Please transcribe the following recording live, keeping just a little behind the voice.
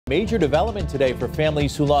Major development today for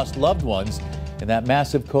families who lost loved ones in that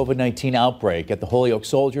massive COVID-19 outbreak at the Holyoke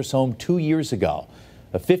Soldiers Home 2 years ago.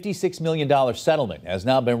 A $56 million settlement has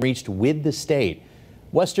now been reached with the state.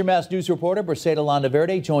 Western Mass News reporter Briseida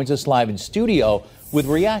Landaverde joins us live in studio with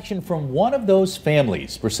reaction from one of those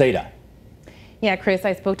families. Briseida. Yeah, Chris,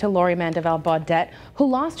 I spoke to Lori Mandeville-Baudette, who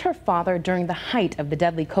lost her father during the height of the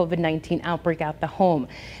deadly COVID-19 outbreak at the home.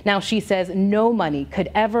 Now, she says no money could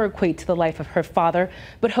ever equate to the life of her father,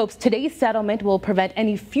 but hopes today's settlement will prevent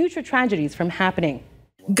any future tragedies from happening.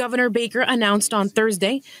 Governor Baker announced on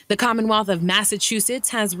Thursday the Commonwealth of Massachusetts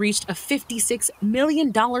has reached a $56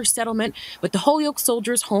 million settlement with the Holyoke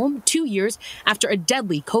Soldiers Home 2 years after a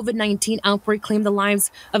deadly COVID-19 outbreak claimed the lives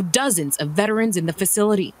of dozens of veterans in the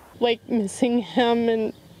facility. Like missing him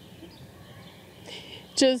and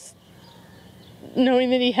just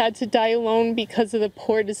knowing that he had to die alone because of the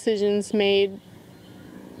poor decisions made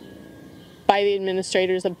by the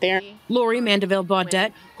administrators up there. Lori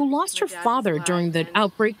Mandeville-Baudette, who lost her father during the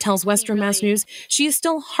outbreak, tells Western Mass News she is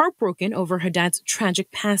still heartbroken over her dad's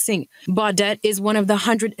tragic passing. Baudette is one of the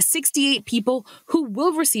 168 people who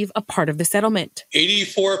will receive a part of the settlement.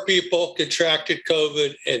 84 people contracted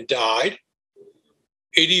COVID and died.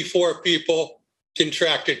 84 people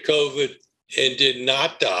contracted COVID and did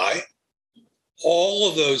not die. All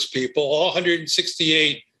of those people, all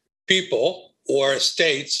 168 people or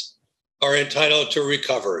states, are entitled to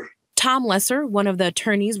recovery. Tom Lesser, one of the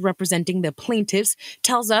attorneys representing the plaintiffs,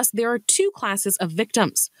 tells us there are two classes of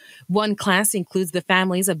victims. One class includes the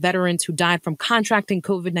families of veterans who died from contracting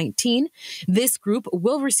COVID-19. This group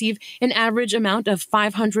will receive an average amount of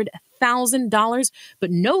 $500,000, but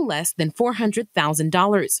no less than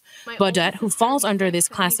 $400,000. Baudette, who falls under this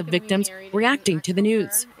class of victims, reacting to the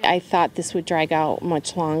news. I thought this would drag out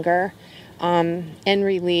much longer, and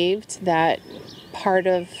relieved that part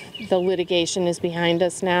of the litigation is behind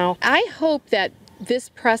us now. I hope that this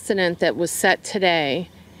precedent that was set today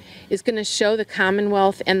is going to show the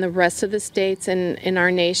Commonwealth and the rest of the states in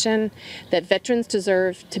our nation that veterans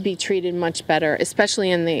deserve to be treated much better, especially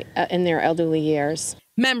in their elderly years.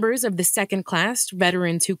 Members of the second class,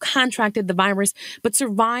 veterans who contracted the virus but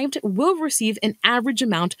survived, will receive an average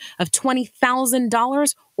amount of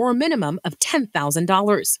 $20,000 or a minimum of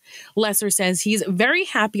 $10,000. Lesser says he's very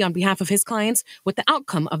happy on behalf of his clients with the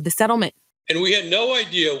outcome of the settlement. And we had no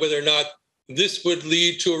idea whether or not this would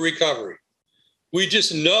lead to a recovery. We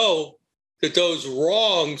just know that those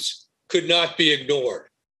wrongs could not be ignored.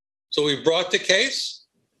 So we brought the case,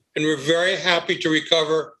 and we're very happy to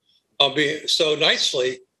recover so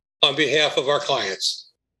nicely on behalf of our clients.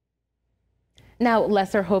 Now,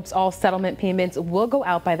 Lesser hopes all settlement payments will go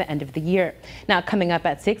out by the end of the year. Now, coming up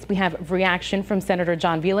at 6, we have reaction from Senator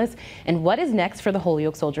John Vilas and what is next for the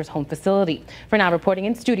Holyoke Soldiers Home facility. For now, reporting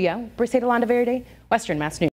in studio, Briseida Landaverde, Western Mass News.